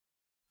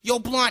Yo,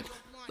 Blunt,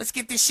 let's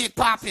get this shit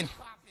poppin'.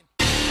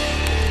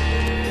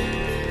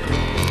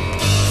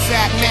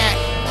 Fat Mac,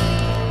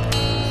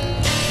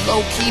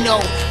 Low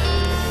Kino,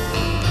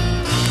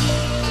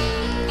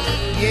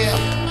 yeah,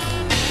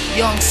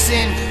 Young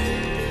Sin,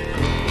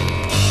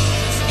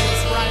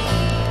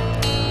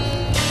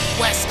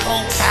 West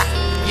Coast,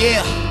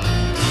 yeah,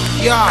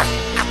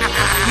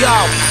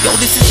 yo,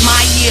 this is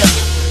my year,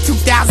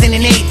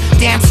 2008,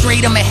 damn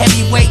straight I'm a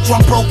heavyweight,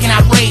 drunk, broken,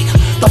 irate.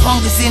 The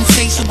hunger's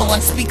insatiable,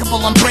 unspeakable,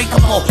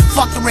 unbreakable.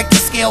 Fuck the Richter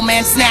scale,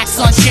 man, Snak's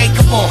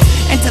unshakable.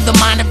 Enter the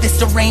mind of this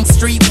deranged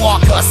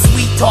streetwalker,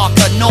 sweet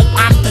talker. No,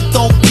 I'm the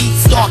dope beat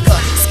stalker.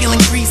 Skill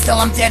increased till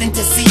I'm dead and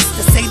deceased.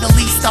 To say the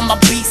least, I'm a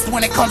beast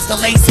when it comes to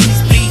lacing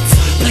these beats.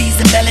 Please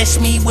embellish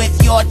me with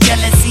your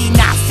jealousy.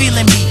 Not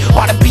feeling me,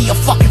 ought to be a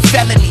fucking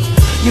felony.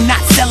 You're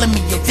not selling me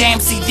your damn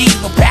CD,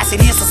 but pass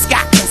it here so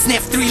Scott can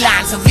sniff 3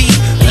 lines of E.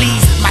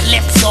 Please, my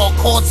lips all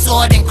cold,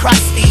 sword and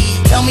crusty.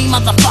 Tell me,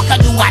 motherfucker,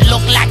 do I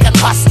look like a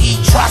custy?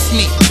 Trust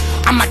me,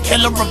 I'm a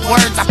killer of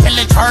words. I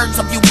pillage herds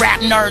of you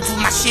rap nerds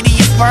with my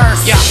shittiest verse.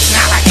 Yeah,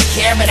 not like I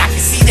care, but I can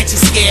see that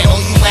you're scared. Oh,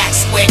 you act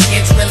square,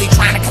 kids really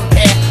trying to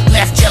compare.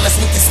 Left jealous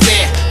with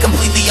despair,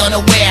 completely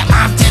unaware.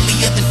 I'm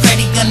deadlier than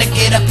Freddy, gonna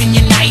get up in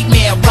your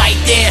nightmare. Right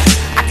there,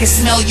 I can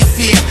smell your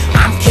fear.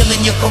 I'm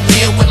killing your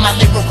career with my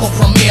lyrical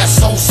premiere.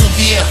 So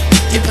severe,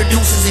 it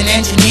producers and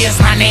engineers.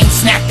 My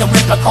name's Snak the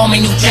Ripper, call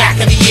me New Jack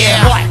of the Year.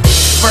 What?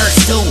 Verse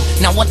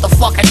 2, now what the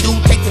fuck I do?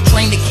 Take the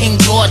train to King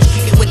George,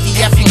 kick it with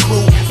the effing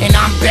crew. And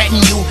I'm betting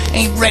you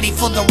ain't ready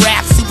for the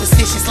rap.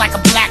 Superstitious like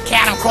a black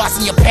cat, I'm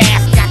crossing your path.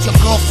 Got your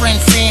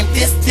girlfriend saying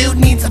this dude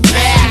needs a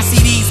bath.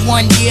 CDs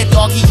 1 year,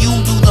 doggy, you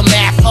do the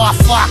math. Oh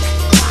fuck,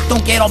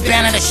 don't get all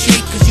bent out of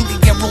shape, cause you can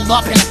get rolled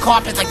up in a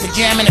carpet like the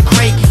jam in a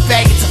crate. You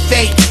faggots are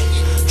fake.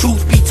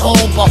 Truth be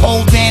told,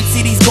 behold Van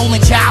City's golden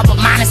child, but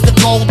minus the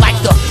gold like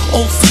the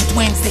Olsen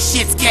twins. The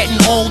shit's getting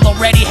old,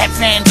 already had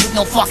fans with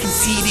no fucking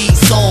CDs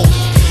sold.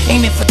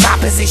 Aiming for top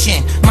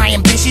position, my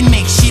ambition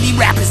makes shitty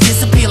rappers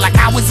disappear like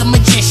I was a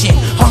magician.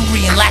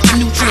 Hungry and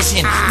lacking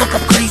nutrition, look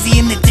up crazy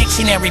in the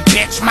dictionary,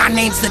 bitch, my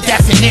name's the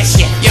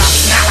definition. Yeah,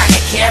 not like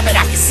I care, but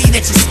I can see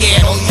that you're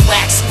scared. Oh, you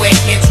act square,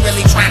 kids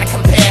really trying to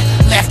compare.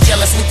 Left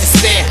jealous with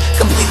despair,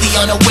 completely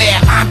unaware.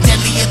 I'm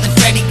deadlier than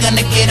Freddy,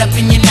 gonna get up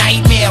in your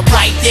nightmare.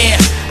 Right there,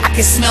 I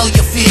can smell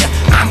your fear.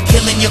 I'm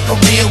killing your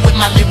career with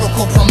my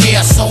lyrical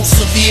premiere. So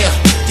severe,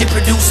 the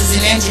producers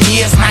and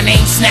engineers. My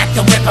name's Snak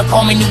the Ripper,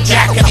 call me New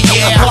Jack of the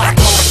Year.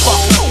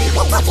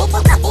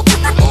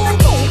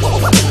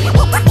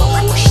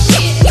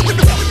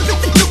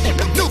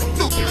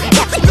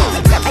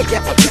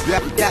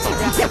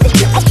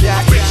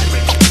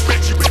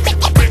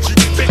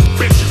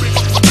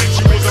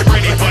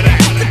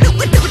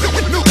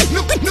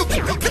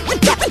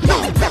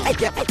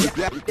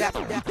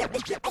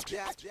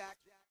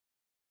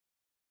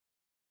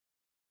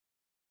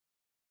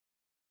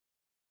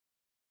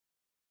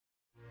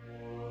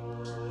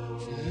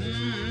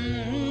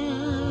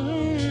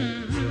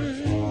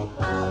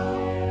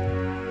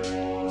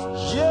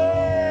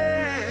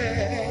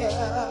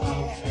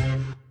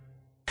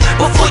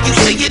 Before you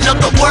say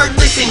another word,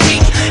 listen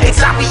me. It's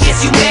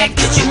obvious you mad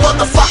cause you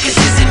motherfuckers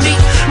isn't me.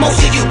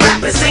 Most of you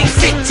rappers ain't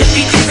fit to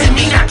be dissing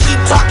me. Now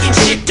keep talking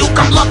shit, Duke,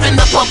 I'm loving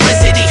the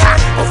publicity. Ha.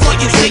 Before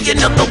you say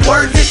another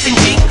word, listen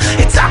G.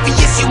 It's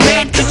obvious you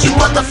mad cause you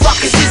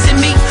motherfuckers isn't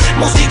me.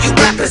 Most of you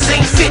rappers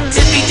ain't fit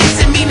to be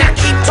dissing me. Now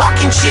keep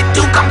talking shit,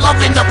 Duke, I'm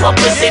loving the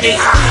publicity.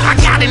 Ha. I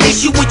got an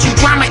issue with you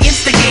drama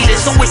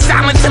instigators, always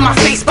silent to my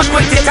face but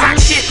quick to talk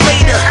shit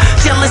later.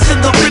 Jealous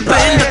of the Ripper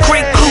and the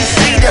great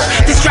Crusader.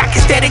 This track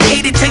is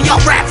dedicated to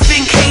y'all rap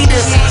think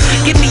haters.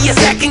 Give me a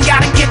second,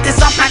 gotta get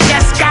this off my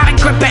chest. Got a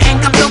grip of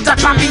anger built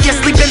up,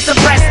 obviously been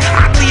suppressed.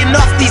 Oddly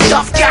enough, these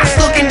tough guys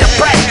looking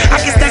depressed.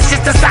 I guess that's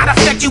just a side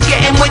effect you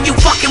getting when you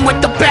fucking with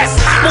the best.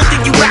 Most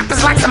of you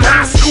rappers like some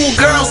high school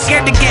girls,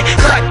 scared to get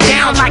cut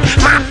down like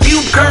my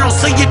pube girls.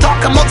 So you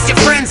talk amongst your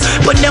friends,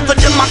 but never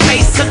to my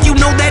face, cause you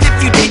know that if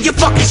you did, your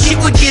fucking shit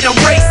would get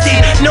erased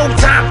in no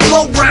time.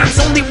 Flow rhymes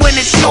only when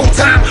it's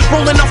showtime.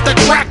 Rolling off the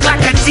track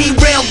like a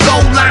derailed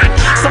goal line.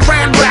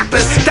 Surround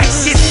rappers, that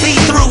shit see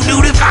through.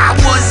 Dude, if I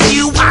was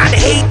you, I'd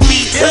hate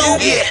me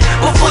too. Yeah,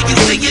 before you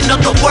say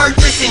another word,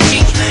 listen G.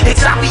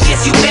 It's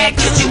obvious you mad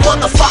cause you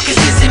motherfuckers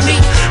isn't me.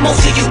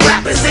 Most of you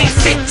rappers ain't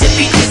fit to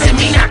be dissing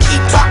me. Now keep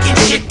talking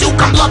shit, Duke,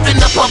 I'm loving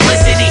the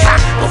publicity. Ha.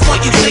 Before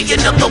you say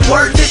another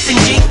word, listen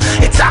G.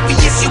 It's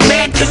obvious you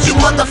mad cause you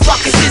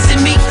motherfuckers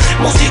isn't me.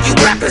 Most of you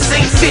rappers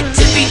ain't fit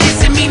to be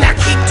dissing me. Now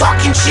keep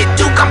talking shit,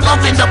 Duke, I'm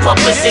loving the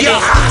publicity.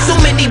 Ha. So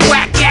many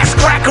whack ass,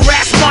 cracker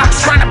ass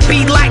marks trying to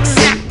be like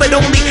Snak, but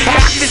only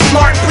half as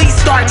smart. Please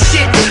start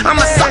shit, I'm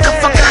a sucker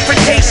for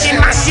confrontation.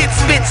 My shit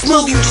spits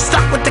smooth, you just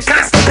stuck with the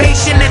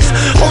constipation. It's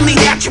only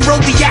natural,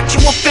 the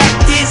actual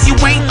fact is you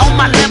ain't on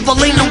my level,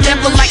 ain't no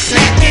devil like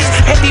Snak is.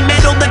 Heavy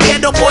metal, the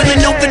ghetto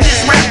boiling over this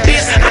rap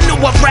is. I know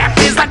what rap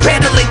is, like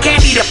peddling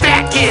candy to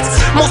fat kids.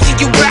 Most of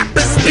you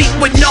rappers speak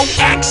with no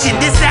action,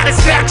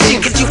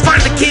 dissatisfaction, cause you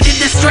find the kid a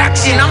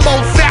distraction. I'm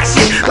old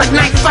fashioned, like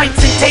night fights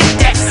and tape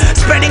decks,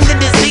 spreading the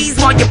disease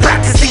while you're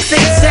practicing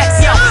safe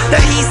sex. Yo,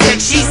 that he said,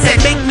 she said. that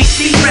make me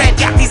see red.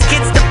 Got these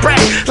kids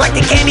depressed, like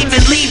they can't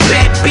even leave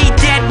bed. Be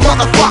dead,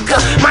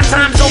 motherfucker, my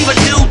time's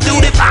overdue.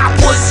 Dude, if I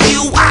was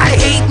you, I'd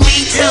hate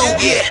me too.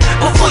 Yeah,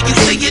 before you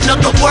say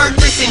another word,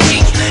 listen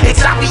G. It's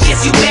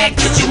obvious you mad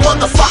cause you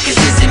motherfuckers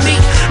isn't me.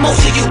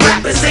 Most of you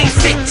rappers ain't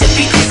fit to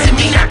be dissing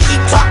me. Now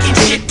keep talking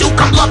shit, Duke,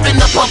 I'm loving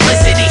the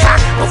publicity. Ha,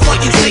 before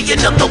you say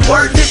another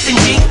word, listen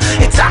G.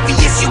 It's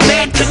obvious you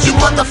mad cause you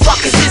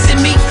motherfuckers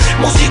isn't me.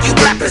 Most of you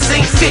rappers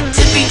ain't fit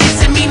to be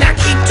dissing me. Now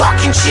keep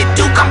talking shit,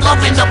 Duke, I'm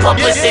loving the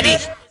publicity.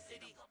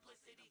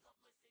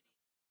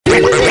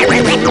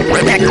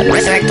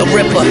 Snak the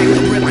Ripper.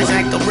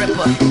 Snak the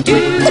Ripper.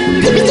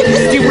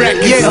 D-Rec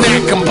and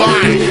Snak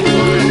combined.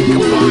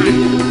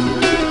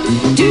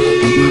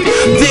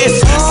 This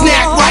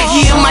Snak right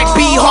here might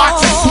be hard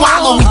to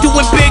swallow. We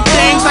doing big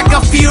things like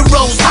a few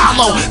rows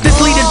hollow. This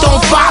leader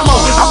don't follow.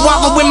 I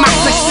wallow in my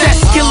success.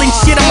 Killing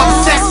shit, I'm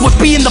obsessed with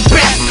being the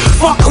best.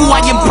 Fuck who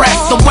I impress.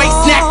 The way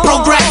Snak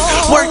progress.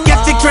 Work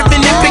ethic driven,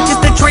 epic is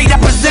the trait I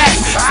possess.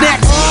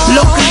 Snak's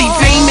locally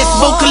famous,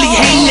 vocally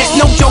heinous.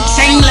 No joke,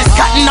 shameless.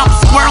 Cutting up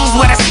squirrels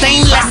with a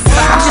stainless.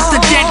 I'm just a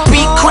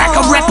deadbeat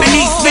cracker reppin'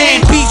 East Van.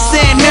 Beach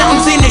sand,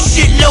 mountains in a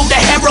shitload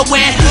of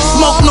heroin.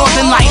 Smoke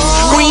northern lights,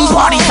 green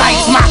party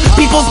tights. My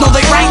peoples know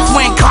they rights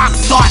when cops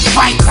start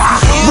fights.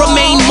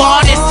 Remain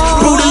modest,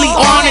 brutally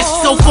honest.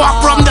 So far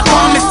from the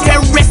calmest,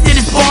 terrorist it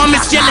is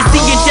bombers.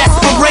 Jealousy and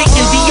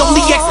desperation, the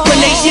only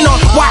explanation on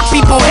why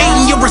people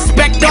hating. Your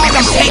respect, dog,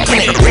 I'm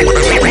taking it.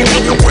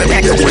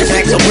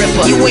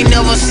 You ain't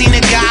never seen a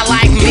guy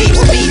like me.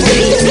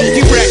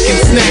 You reckon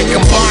Snak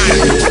combined.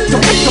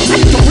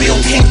 The real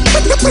king,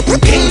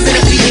 kings of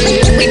the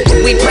beat.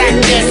 We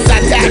practice, I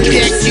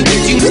tactics.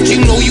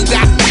 You know you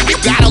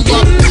gotta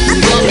love it.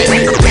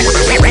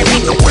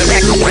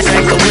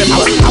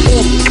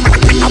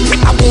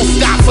 I won't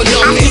stop for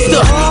nothing. I'm just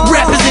a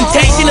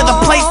representation of the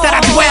place that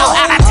I dwell.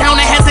 Out of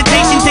town, a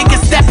hesitation, take a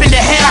step into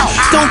hell.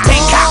 Don't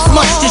take cops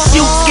much to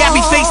shoot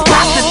scabby faced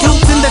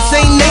prostitutes in the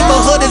same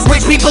neighborhood as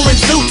rich people in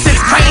suits.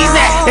 It's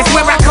crazy, it's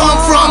where I come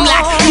from.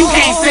 Like you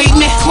can't save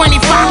me.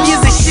 25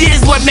 years of shit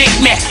is what made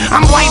me.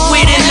 I'm white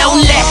with and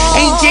lonely,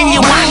 ain't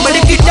genuine. But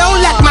if you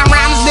don't like my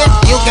rhymes, then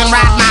you can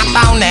ride my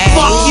phony.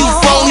 Fuck you,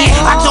 phony.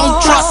 I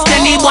don't trust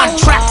anyone.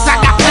 Tracks I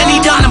got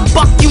plenty done, and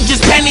fuck you,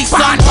 just penny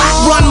son.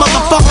 Run,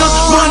 motherfucker,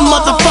 run.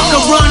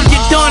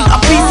 You're done. A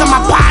piece of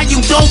my pie, you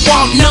don't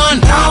want none.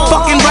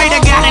 Fucking right, I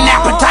got an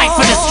appetite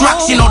for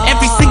destruction on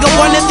every single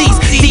one of these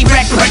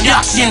D-Rec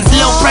productions.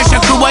 Low pressure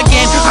crew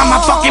again. I'm a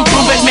fucking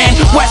prove-it man.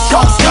 West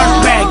Coast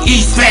dirtbag,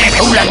 East Van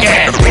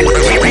hooligan.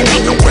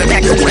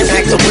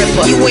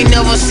 You ain't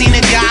never seen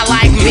a guy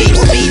like me.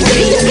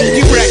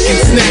 You reckon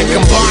Snak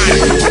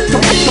combined.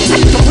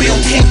 The real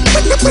king,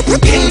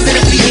 kings of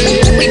the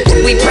beat.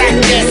 We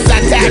practice, I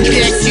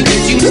tactics.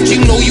 You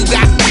know you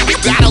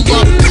gotta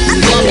love it.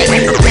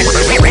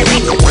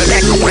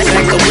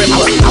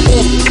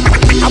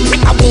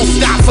 I won't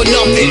stop for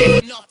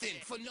nothing.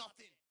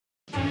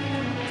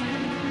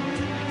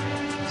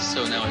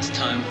 So now it's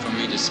time for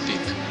me to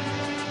speak.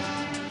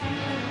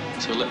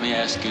 So let me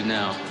ask you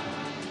now,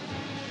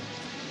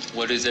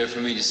 what is there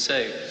for me to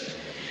say?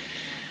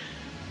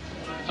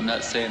 I'm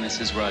not saying this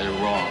is right or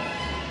wrong.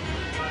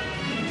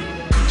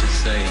 I'm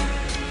just saying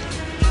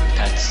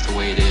that's the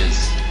way it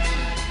is.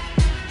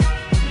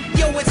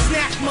 Yo, it's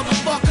Snak,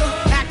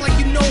 motherfucker. Act like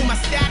you know my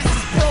status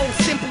is pro.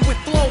 Simple with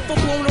flow,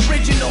 full-blown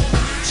original.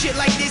 Shit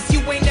like this you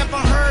ain't never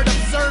heard.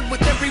 Absurd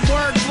with every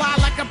word. Fly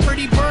like a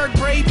pretty bird.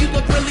 Brave, you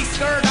look really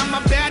scared. I'm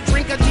a bad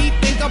drinker, deep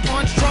thinker,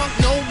 punch drunk.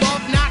 No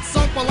love, not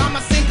sunk. Well, I'm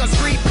a sinker.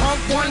 Street punk,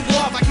 one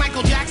glove. Like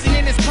Michael Jackson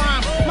in his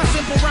prime. My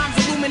simple rhymes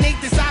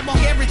illuminate the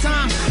sidewalk every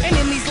time. And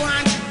in these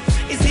lines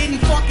is hidden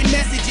fucking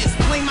messages.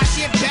 Play my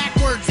shit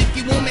backwards. If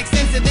you won't make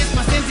sense of this,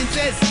 my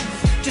sentences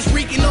just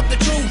reeking of the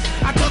truth.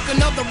 I took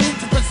another route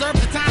to preserve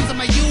the times of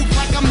my youth.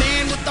 Like a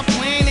man with a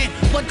plan and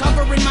blood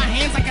covering my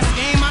hands like a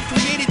scam I've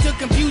created to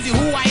confuse you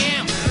who I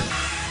am.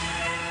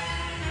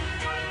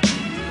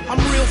 I'm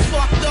real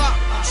fucked up,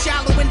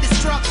 shallow and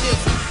destructive,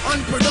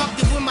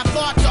 unproductive when my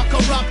thoughts are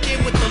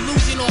corrupted with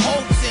delusional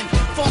hopes and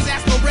false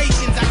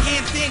aspirations. I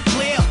can't think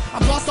clear.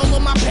 I've lost all of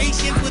my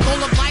patience with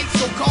all of life's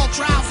so-called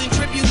trials and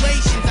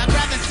tribulations. I'd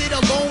rather sit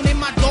alone in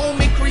my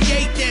dome and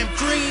create them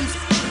dreams.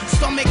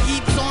 Stomach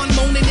keeps on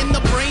moaning and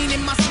the brain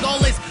in my skull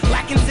is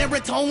lacking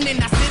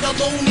serotonin. I sit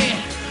alone and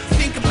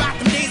think about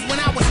the days when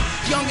I was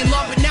young and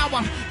love, but now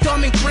I'm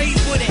dumb and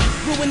crazed with it.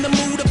 Ruin the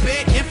mood a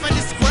bit if I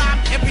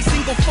describe every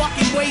single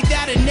fucking way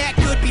that a neck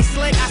could be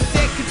slick. I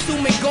said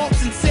consuming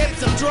gulps and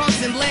sips of drugs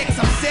and legs.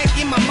 I'm sick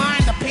in my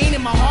mind, the pain in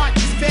my heart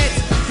just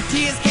fits. The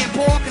tears can't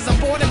pour cause I'm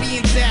bored of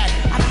being sad.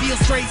 I feel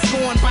straight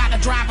scorned by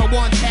the driver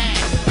once had.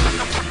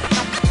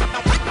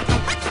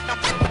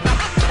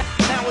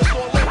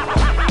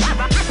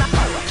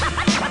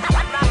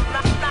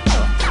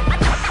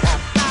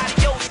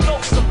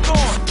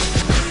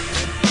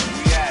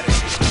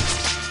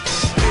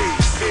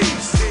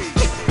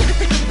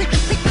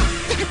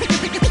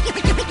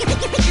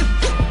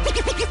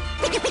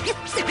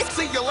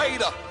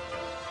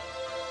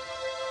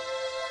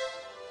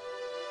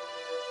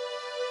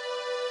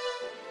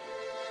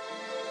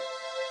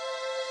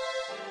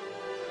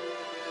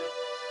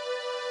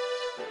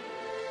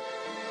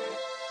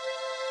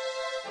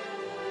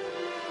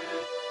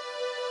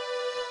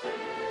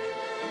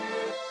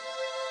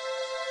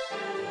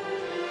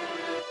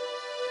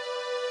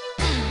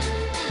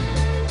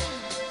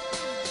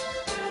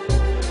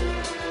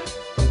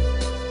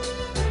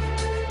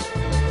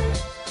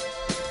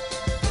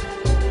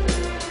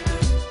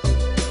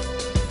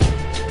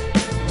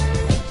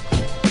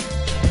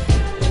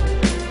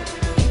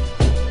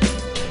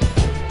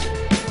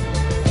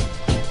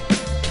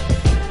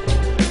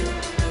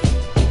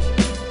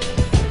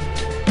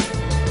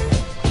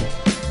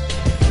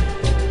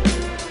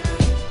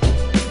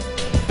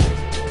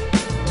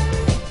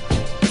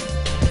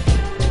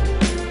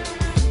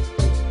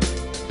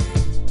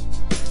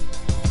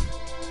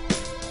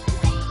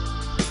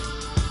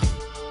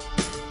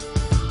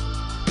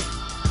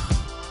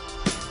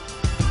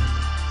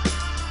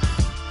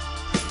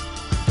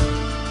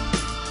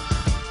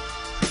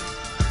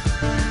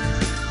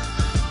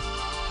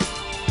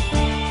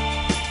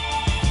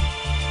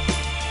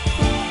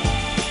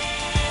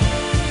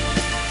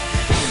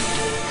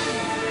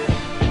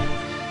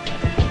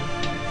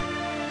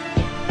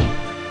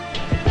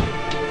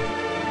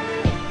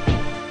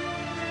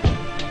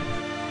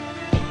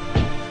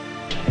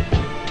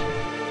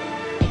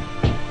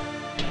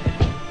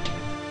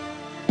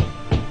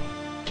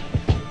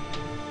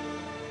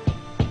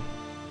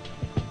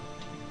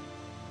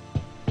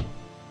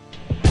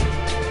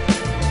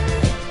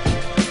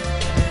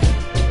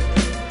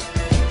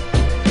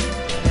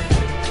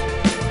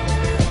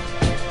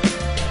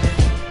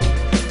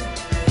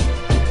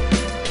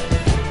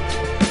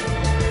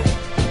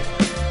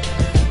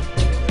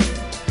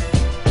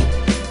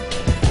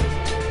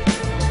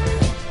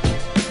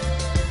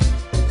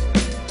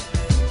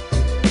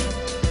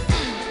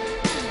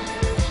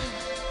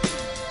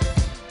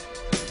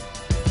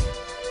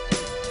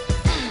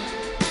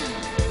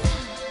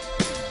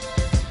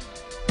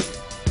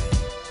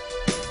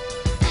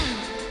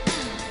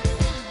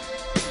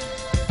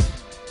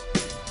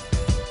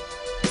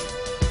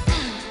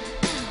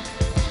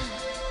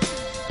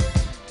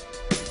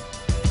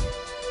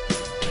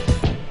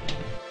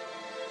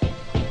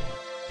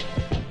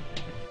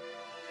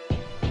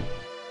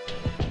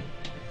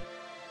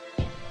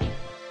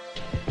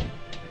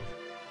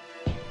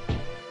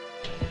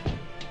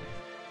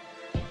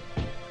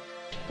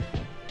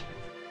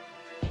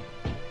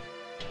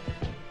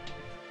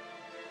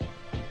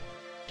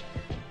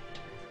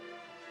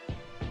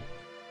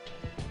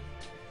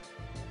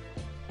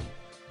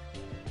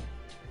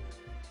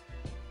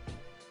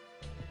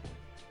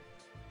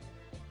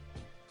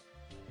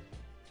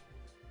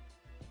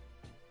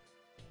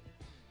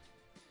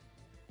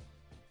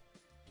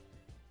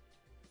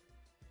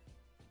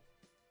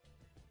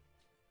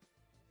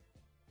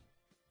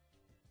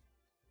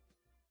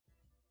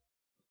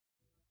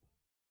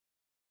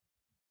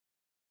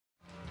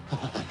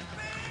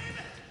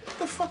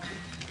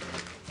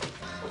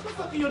 What the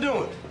fuck are you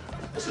doing?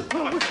 This is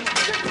get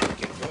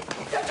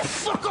the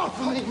fuck off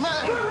of me, man!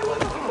 What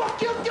the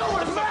fuck you doing, man?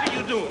 What the fuck are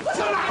you doing? What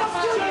the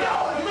fuck you doing,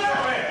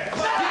 man?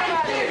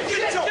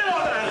 Get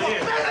on out of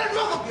here! Man, that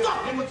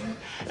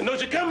motherfucker! And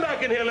don't you come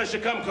back in here unless you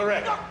come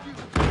correct.